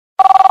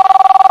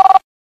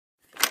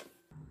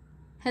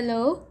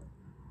Hello.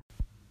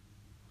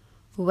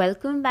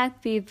 Welcome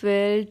back,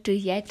 people, to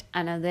yet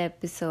another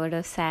episode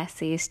of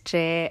Sassy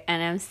Stray.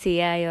 And I'm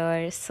Sia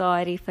here.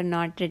 Sorry for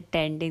not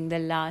attending the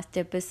last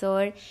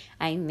episode.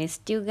 I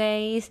missed you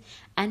guys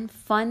and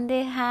fun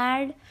they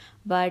had.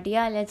 But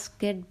yeah, let's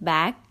get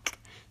back.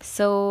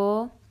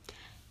 So,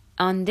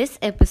 on this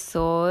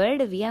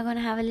episode, we are gonna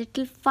have a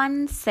little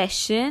fun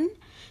session.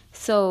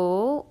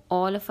 So,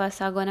 all of us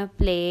are gonna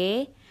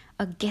play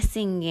a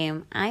guessing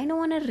game. I don't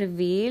wanna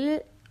reveal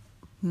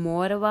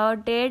more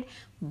about it,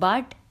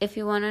 but if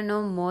you want to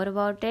know more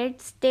about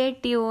it, stay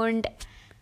tuned.